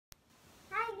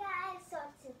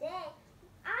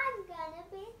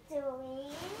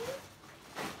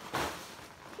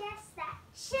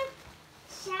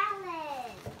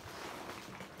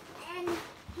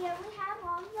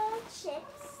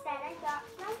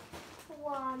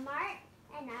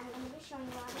show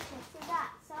you all the chips we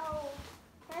got. So,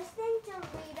 first thing,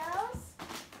 Doritos.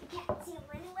 You can't see them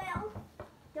really well.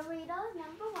 Doritos,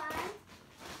 number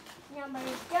 1. Number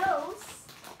 2.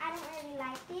 I don't really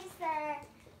like these. They're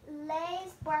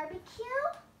Lay's barbecue.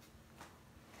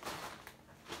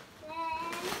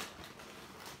 Then,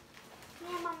 me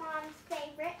and my mom's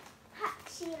favorite, Hot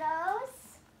Cheetos.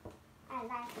 I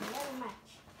like them very much.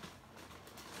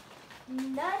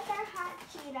 Not they're Hot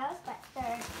Cheetos, but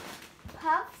they're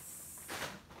puffs.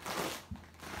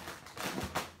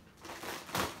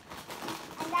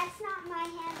 And that's not my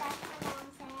hand, that's my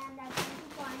mom's hand. That's going to be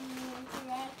going in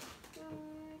today.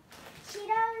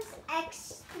 Cheetos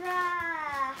extra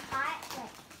hot,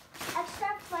 like extra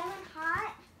flaming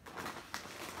hot.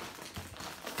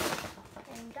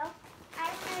 There you go. I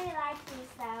really like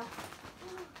these though.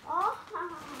 Oh,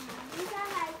 these are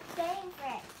my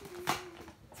favorite.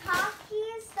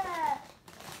 Takis,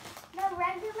 the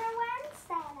regular ones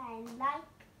that I like.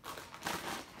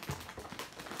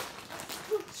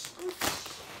 Scooch, scooch.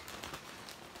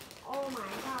 Oh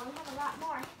my god, we have a lot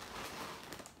more.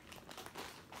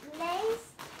 Lay's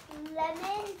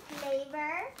lemon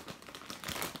flavor.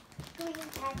 Green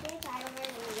package, I don't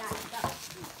really like those.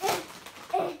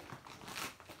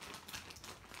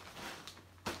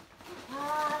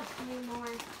 Three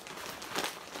more.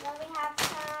 Then we have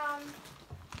some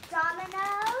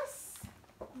Domino's.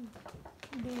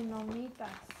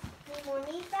 Dinamitas.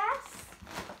 Limonitas.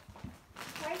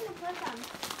 Where do you put them?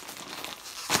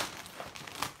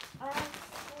 We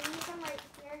use them right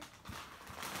here.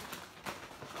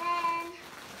 Then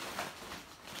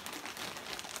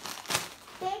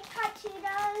Big Hot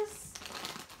Cheetos.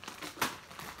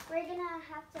 We're gonna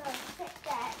have to put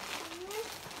that here.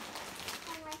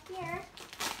 And right here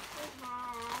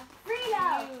we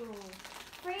have Fritos.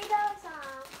 Fritos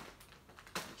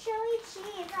chili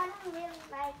cheese. I don't really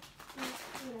like these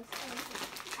Fritos.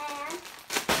 And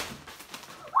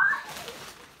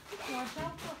Watch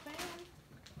out for fans.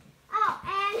 oh,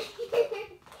 and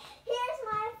here's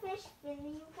my fish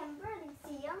Finley. You can barely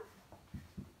see him.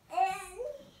 And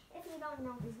if you don't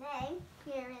know his name,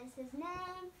 here is his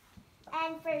name.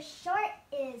 And for short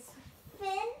is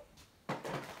Finn.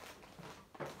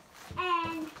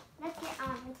 And let's get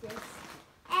on with this.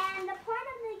 And the point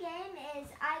of the game is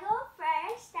I go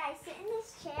first, I sit in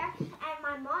this chair, and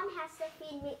my mom has to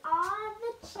feed me all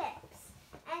the chips.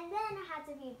 And then I have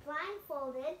to be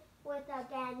blindfolded with a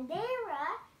bandana,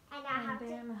 and I have to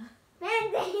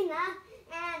bandana,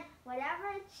 and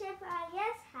whatever chip I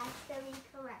guess has to be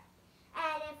correct.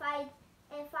 And if I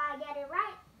get it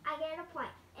right, I get a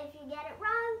point. If you get it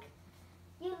wrong,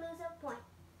 you lose a point.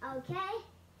 Okay?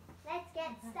 Let's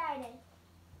get started.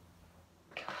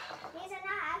 These are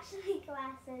not actually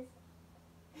glasses.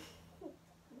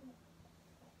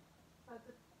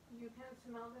 You can't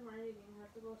smell them or anything. You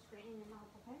have to go straight in your mouth,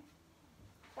 okay?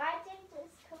 Why didn't you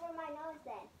just cover my nose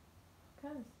then?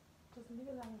 Because just leave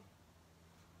it that way.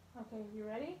 Okay, you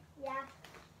ready? Yeah.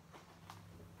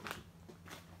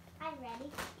 I'm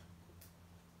ready.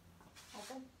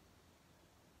 Open.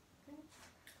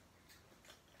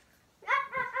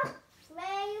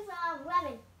 Lay's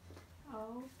lemon.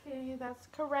 Okay, that's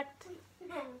correct.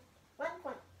 1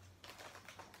 point.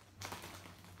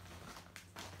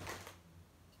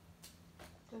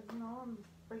 Just know I'm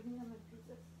breaking them in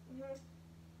pieces.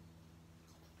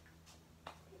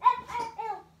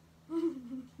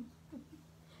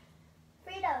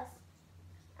 Fritos.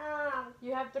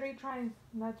 You have 3 tries.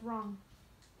 That's wrong.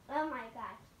 Oh my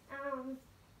god.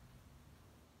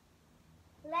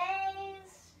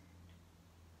 Lay's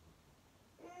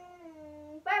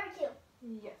barbecue.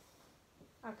 Yes.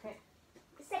 Okay.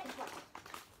 The second one.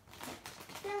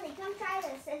 Billy, come try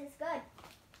this. This is good.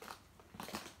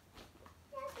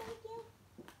 Yeah, thank you.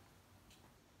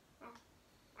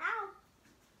 Ow.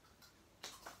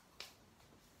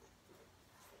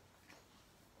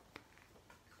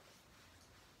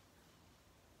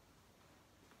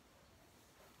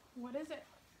 What is it?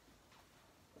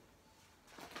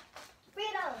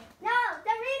 Fritos. No,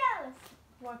 Doritos.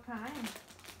 What kind?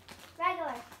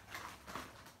 Regular.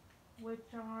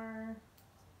 Which are...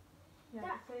 You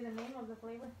have to say the name of the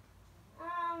flavor.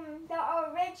 The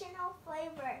original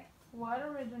flavor. What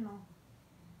original?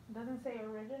 It doesn't say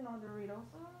original Doritos.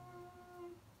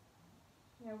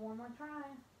 Yeah, one more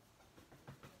try.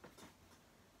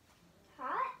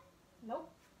 Hot?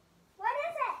 Nope. What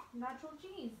is it? Nacho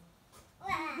cheese.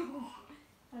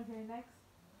 Okay, next.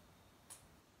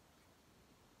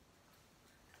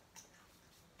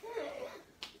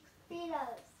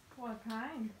 Fritos. What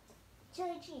kind?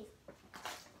 Chili cheese.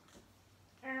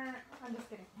 I'm just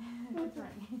kidding. That's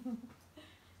right.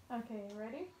 Okay,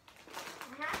 ready?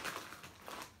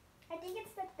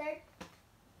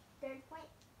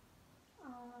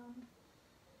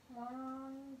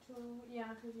 So, yeah,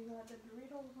 because you got the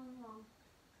Doritos one wrong.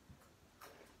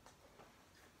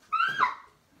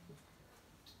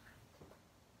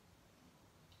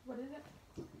 What is it?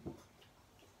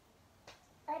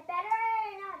 It better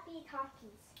not be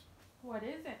Takis. What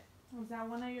is it? Was that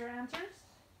one of your answers?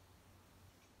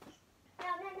 No,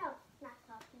 not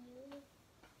Takis.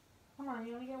 Come on,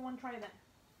 you only get one try then.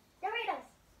 Doritos.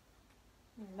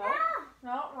 No.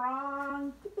 No,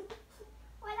 wrong.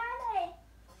 What are they?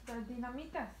 The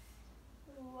Dinamitas.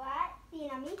 What?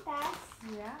 Dinamitas.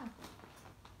 Yeah.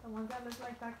 The ones that look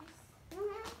like Takis.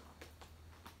 Mm-hmm.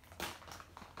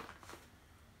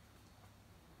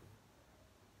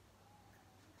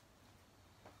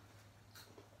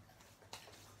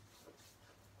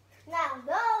 Now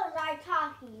those are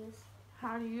Takis.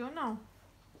 How do you know?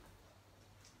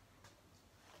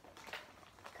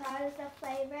 Cause the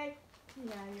flavored.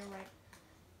 Yeah, you're right.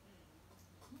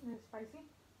 Is it spicy?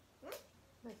 Hmm? Is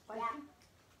it spicy? Yeah.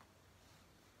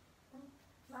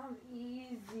 That was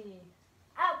easy.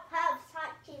 Oh, Puffs,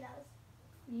 hot Cheetos.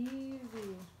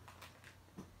 Easy.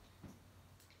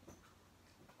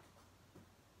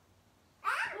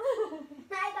 Ah!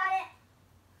 I got it.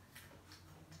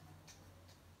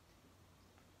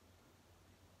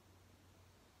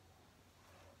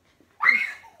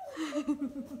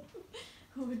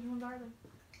 Which ones are they?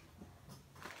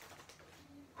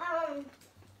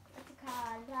 What's it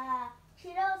called?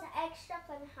 Cheetos extra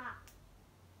fun hot.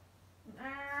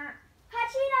 Hot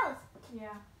Cheetos.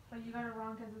 Yeah, but you got it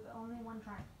wrong because it's only one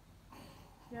try.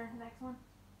 Here, next one.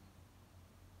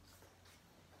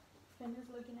 Finn is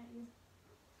looking at you.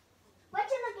 What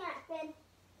you looking at, Finn?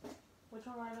 Which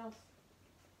one are those?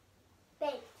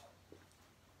 Baked.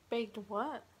 Baked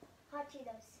what? Hot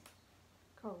Cheetos.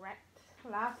 Correct.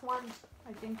 Last one,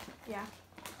 I think. Yeah.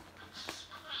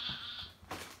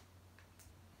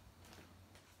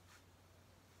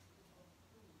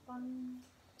 Fun.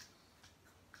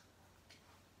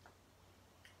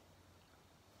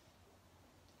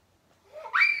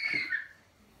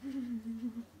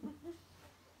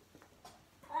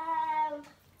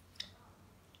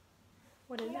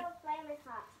 What is it? Cheeto flaming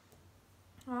hot.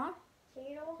 Huh?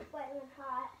 Cheeto flaming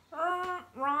hot.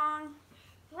 Wrong.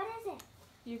 What is it?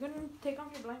 You can take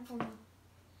off your blindfold now.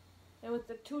 It was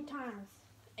the 2 times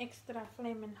extra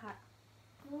flaming hot.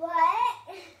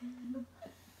 What?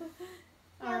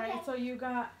 Alright, Okay. so you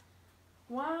got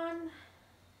 1,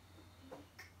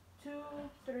 2,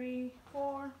 3,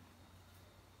 4,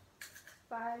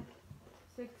 5,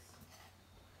 6,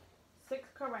 6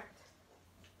 correct.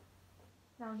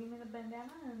 Now give me the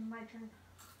bandana and my turn.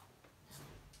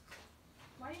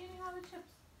 Why are you eating all the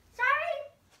chips?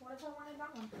 Sorry. What if I wanted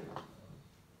that one?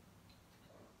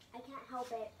 I can't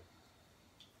help it.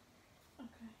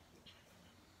 Okay.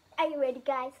 Are you ready,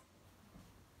 guys?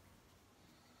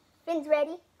 Finn's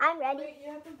ready. I'm ready. Wait,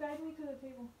 you have to guide me to the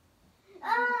table.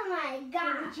 Oh my To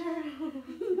god. the chair.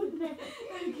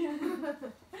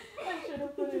 I should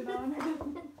have put it on.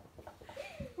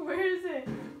 Where is it?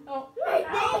 Oh, Right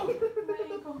ow, there. my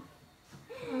ankle.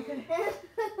 Okay.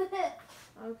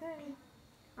 Okay.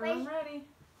 Wait. I'm ready.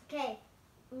 Okay.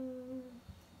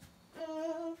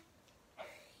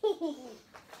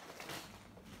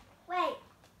 Wait.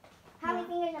 How many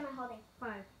fingers am I holding?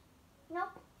 5.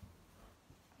 Nope.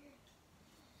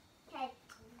 Okay.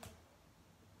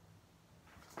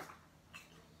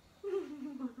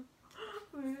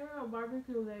 We had a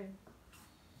barbecue day.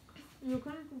 You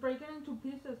couldn't break it into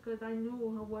pieces because I knew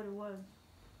what it was.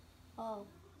 Oh.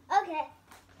 Okay.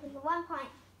 With 1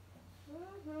 point.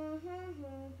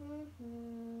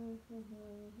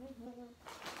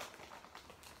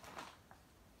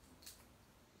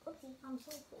 Oopsie. I'm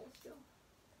so full still.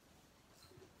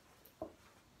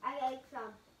 I ate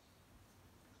some.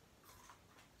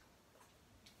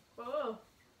 Oh.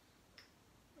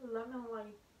 Lemon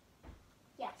light.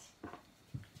 Yes.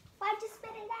 Why'd you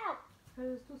spit it out?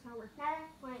 Because it's too sour. Another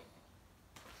point.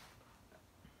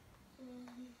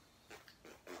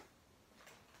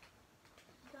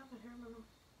 Get out my hair, Mama.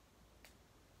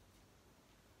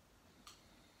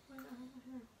 Why not have my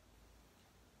hair?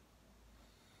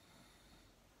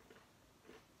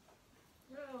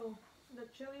 No, the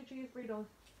chili cheese burrito.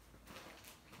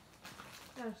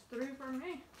 That's 3 for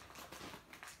me.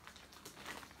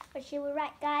 But she was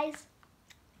right, guys.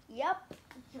 Yep.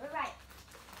 You were right.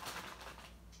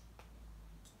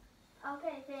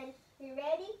 Okay, Finn. You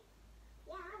ready?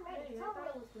 Yeah, I'm ready. Hey, I thought I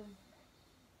Totally. was playing.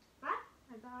 Huh?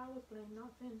 I thought I was playing,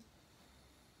 not Finn.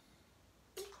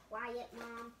 Be quiet,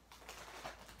 Mom.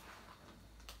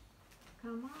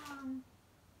 Come on.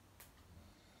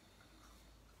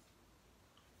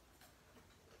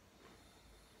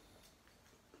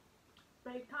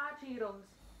 Baked hot Cheetos.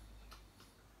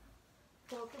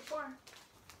 for 4.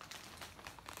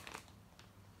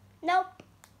 Nope.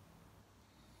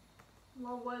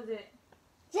 What was it?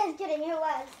 Just kidding, it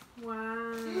was.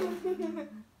 Wow.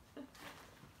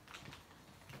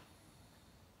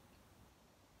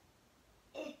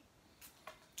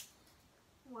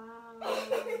 Wow.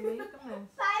 Make a mess.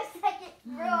 5 seconds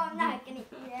rule, I'm not gonna eat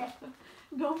it.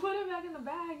 Don't put it back in the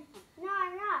bag. No,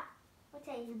 I'm not. What's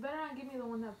it? You better not give me the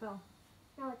one that fell.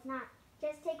 No, it's not.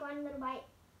 Just take one little bite.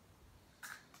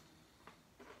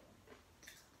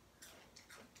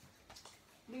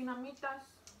 Dinamitas.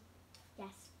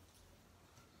 Yes.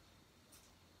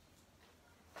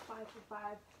 5 for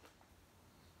 5.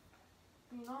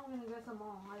 You know I'm gonna get some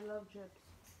more. I love chips.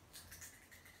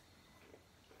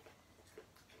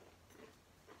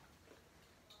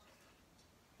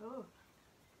 Oh.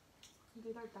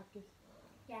 These are takis.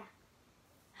 Yeah.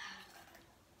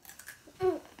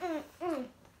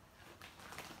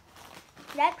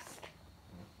 Next.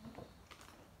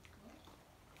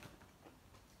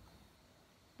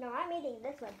 No, I'm eating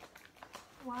this one.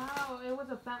 Wow, it was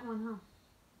a fat one, huh?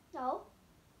 No.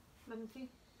 Let me see.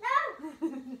 No!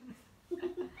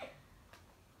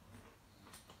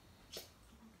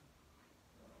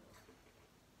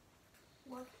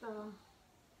 What the?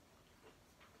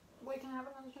 Wait, can I have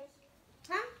another taste?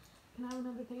 Huh? Can I have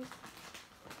another taste?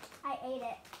 I ate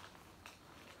it.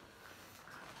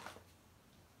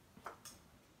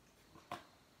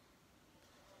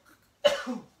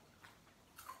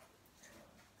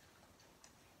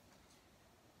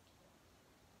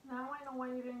 Now I know why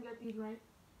you didn't get these, right?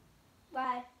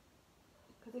 Why?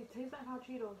 Because they taste like hot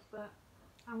Cheetos, but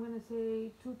I'm gonna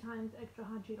say 2 times extra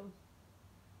hot Cheetos.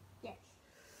 Yes.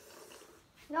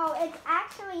 No, it's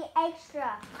actually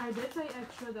extra. I did say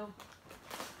extra though.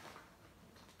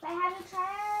 But have you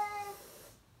tried?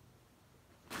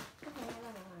 Okay, never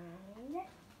mind.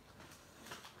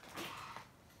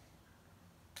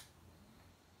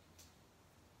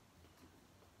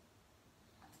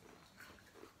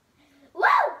 Woo!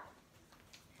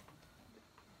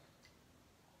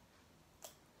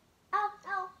 Oh,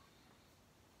 oh.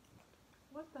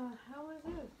 What the hell is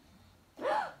this?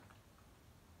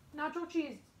 Nacho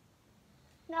cheese.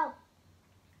 No,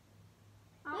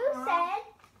 Uh-uh. you said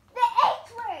the H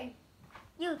word.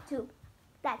 YouTube.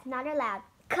 That's not allowed.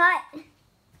 Cut.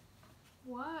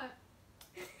 What?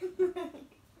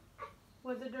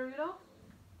 Was it Dorito?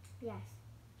 Yes.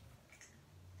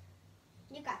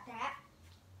 You got that.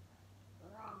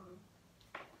 Wrong.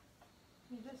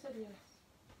 You just said yes.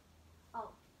 Oh.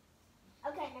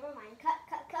 Okay, never mind. Cut,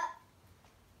 cut, cut.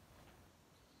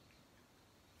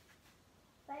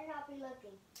 Better not be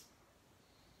looking.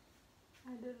 I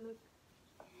did look.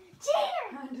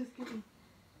 Cheater! I'm just kidding.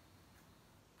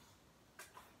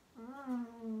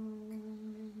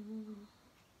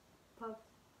 Puffs.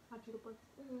 Hot Cheeto puffs.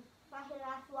 That's the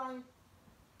last one.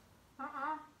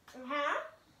 Uh-uh. Huh?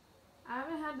 I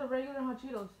haven't had the regular hot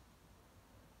Cheetos.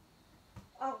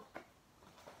 Oh.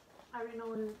 I already know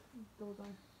what those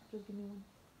are. Just give me one.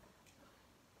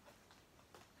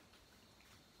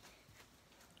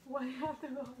 Why you have to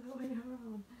go all the way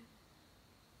around?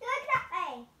 Look that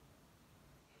way.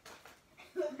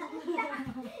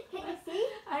 Can you see?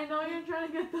 I know you're trying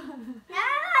to get the. No, I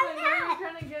I'm know not. you're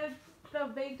trying to get the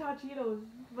baked hot Cheetos,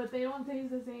 but they don't taste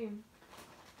the same.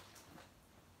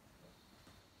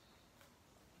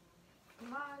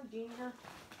 Come on, Gina.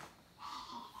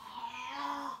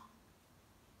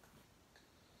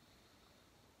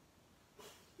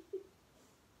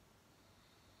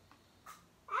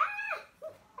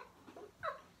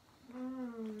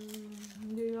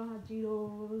 There you go, hot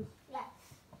Cheetos. Yes.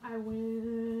 I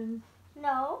win.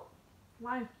 No.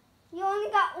 Why? You only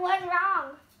got one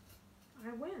wrong.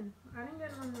 I win. I didn't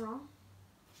get one wrong.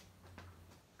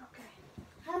 Okay.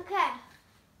 Okay.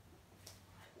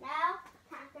 Now,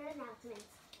 time for the announcements.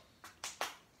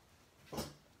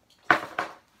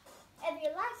 If you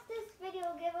liked this video,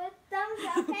 give it a thumbs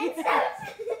up and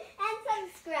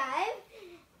subscribe.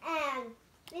 And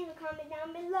leave a comment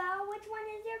down below which one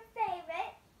is your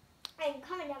favorite. And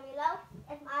comment down below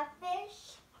if my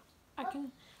fish. I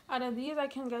can. Out of these, I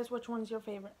can guess which one's your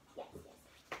favorite. Yes,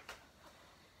 yes.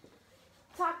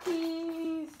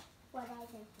 Takis. What I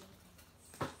think.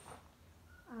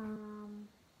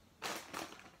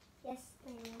 Yes,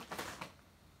 and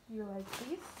You like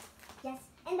these? yes,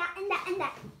 and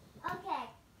that. Okay.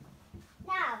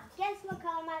 Now, guess what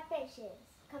color my fish is?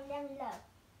 Comment down below.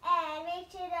 And make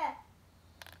sure to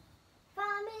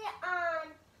follow me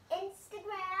on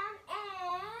Instagram